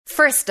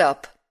First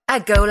up,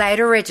 a Go Loud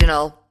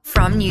original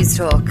from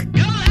Newstalk.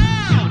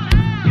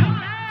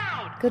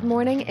 Good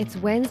morning, it's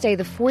Wednesday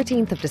the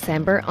 14th of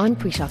December. I'm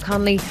Prisha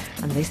Conley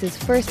and this is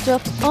First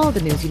Up, all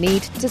the news you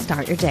need to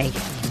start your day.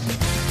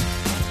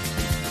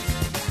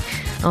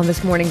 On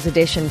this morning's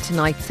edition,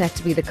 tonight set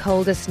to be the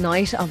coldest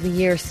night of the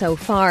year so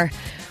far.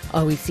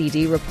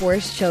 OECD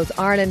report shows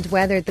Ireland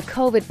weathered the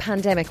COVID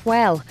pandemic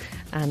well,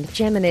 and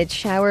Geminid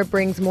shower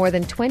brings more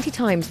than 20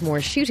 times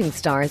more shooting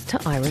stars to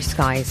Irish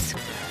skies.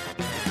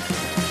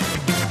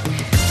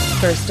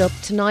 First up,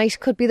 tonight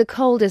could be the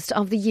coldest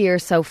of the year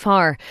so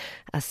far.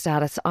 A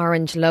status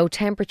orange low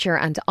temperature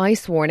and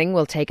ice warning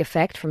will take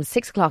effect from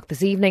 6 o'clock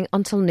this evening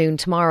until noon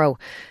tomorrow.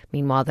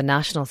 Meanwhile, the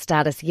national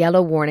status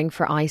yellow warning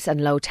for ice and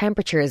low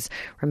temperatures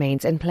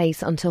remains in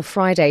place until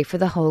Friday for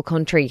the whole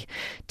country.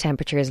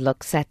 Temperatures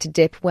look set to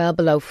dip well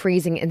below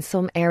freezing in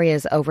some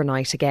areas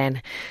overnight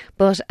again.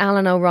 But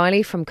Alan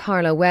O'Reilly from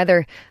Carlow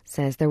Weather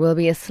says there will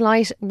be a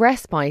slight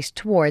respite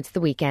towards the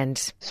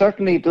weekend.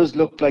 Certainly it does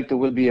look like there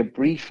will be a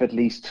brief, at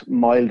least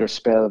milder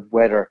spell of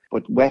weather,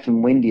 but wet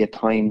and windy at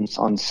times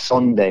on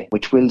Sunday,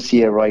 which will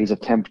see a rise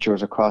of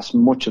temperatures across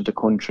much of the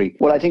country.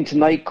 Well, I think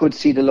tonight could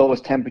see the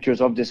lowest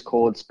temperatures of this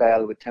cold spell,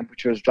 with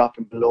temperatures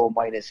dropping below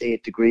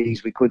 -8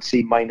 degrees. We could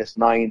see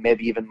 -9,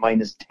 maybe even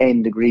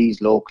 -10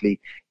 degrees locally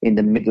in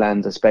the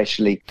Midlands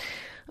especially.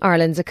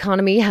 Ireland's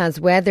economy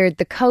has weathered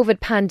the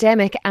COVID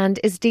pandemic and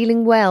is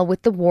dealing well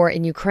with the war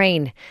in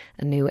Ukraine.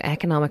 A new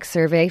economic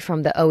survey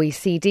from the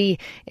OECD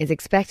is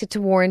expected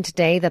to warn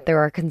today that there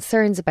are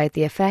concerns about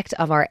the effect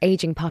of our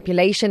ageing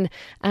population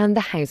and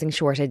the housing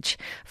shortage.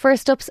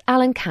 First up's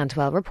Alan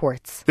Cantwell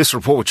reports. This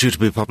report, due to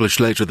be published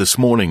later this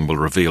morning, will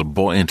reveal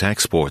buoyant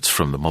exports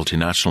from the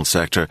multinational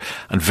sector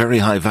and very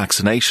high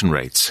vaccination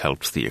rates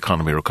helped the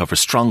economy recover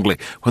strongly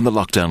when the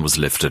lockdown was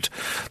lifted.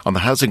 On the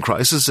housing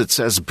crisis, it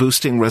says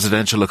boosting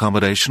residential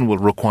accommodation will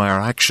require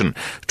action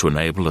to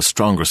enable a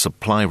stronger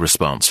supply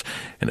response.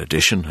 In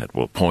addition, it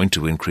will point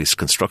to increased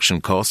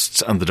construction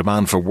costs and the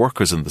demand for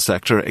workers in the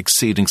sector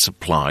exceeding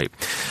supply.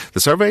 The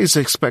survey is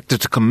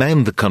expected to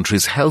commend the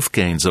country's health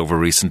gains over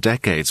recent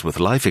decades, with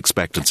life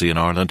expectancy in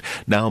Ireland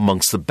now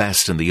amongst the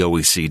best in the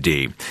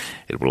OECD.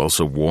 It will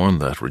also warn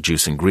that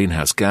reducing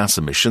greenhouse gas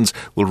emissions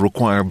will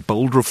require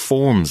bold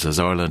reforms, as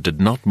Ireland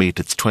did not meet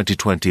its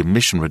 2020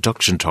 emission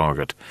reduction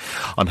target.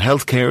 On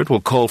healthcare, it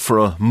will call for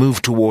a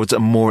move towards a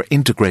more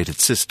integrated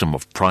system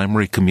of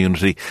primary,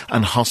 community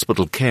and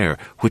hospital care,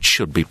 which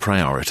should be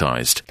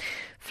prioritised.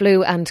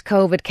 Flu and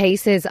COVID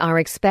cases are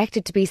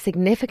expected to be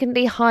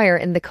significantly higher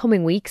in the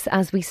coming weeks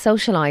as we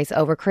socialise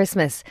over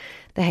Christmas.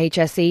 The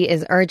HSE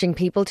is urging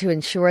people to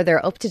ensure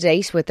they're up to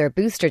date with their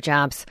booster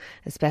jabs,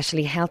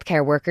 especially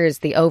healthcare workers,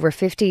 the over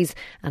 50s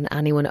and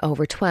anyone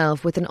over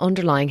 12 with an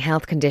underlying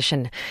health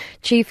condition.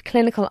 Chief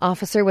Clinical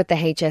Officer with the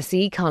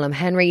HSE, Colm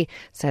Henry,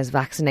 says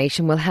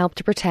vaccination will help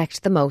to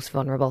protect the most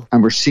vulnerable.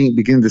 And we're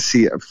beginning to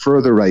see a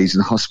further rise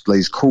in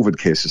hospitalised COVID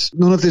cases.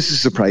 None of this is a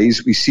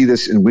surprise. We see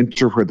this in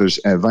winter where there's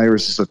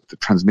viruses that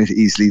transmit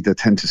easily, that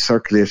tend to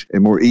circulate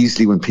more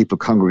easily when people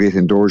congregate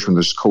indoors when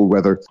there's cold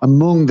weather.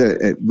 Among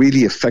the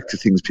really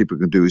effective things people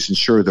can do is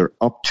ensure they're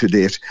up to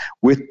date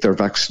with their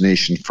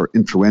vaccination for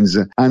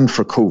influenza and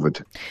for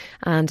COVID.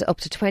 And up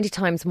to 20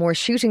 times more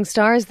shooting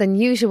stars than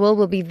usual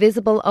will be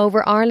visible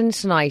over Ireland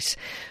tonight.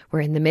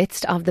 We're in the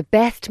midst of the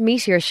best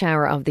meteor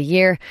shower of the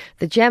year,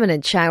 the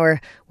Geminid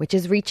shower, which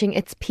is reaching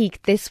its peak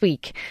this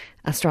week.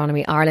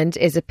 Astronomy Ireland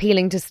is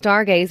appealing to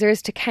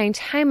stargazers to count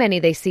how many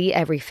they see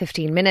every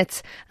 15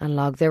 minutes and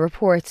log their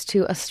reports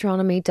to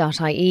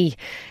astronomy.ie.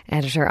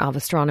 Editor of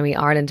Astronomy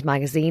Ireland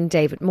magazine,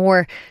 David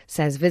Moore,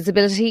 says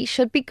visibility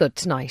should be good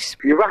tonight.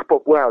 If you wrap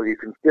up well, you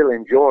can still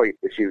enjoy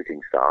the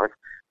shooting stars,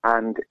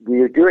 and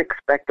we do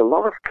expect a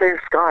lot of clear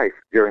skies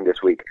during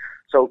this week.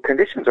 So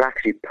conditions are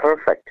actually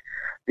perfect.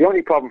 The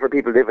only problem for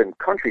people who live in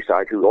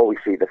countryside, who always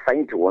see the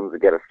fainter ones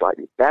and get a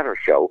slightly better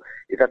show,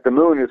 is that the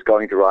moon is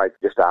going to rise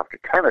just after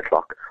 10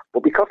 o'clock.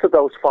 But because of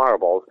those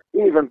fireballs,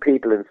 even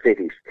people in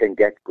cities can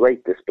get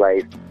great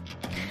displays.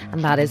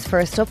 And that is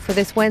First Up for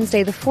this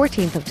Wednesday, the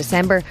 14th of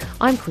December.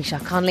 I'm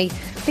Prisha Conley.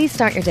 Please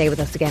start your day with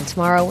us again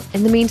tomorrow.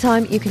 In the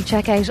meantime, you can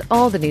check out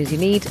all the news you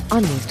need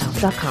on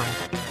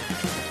newstalk.com.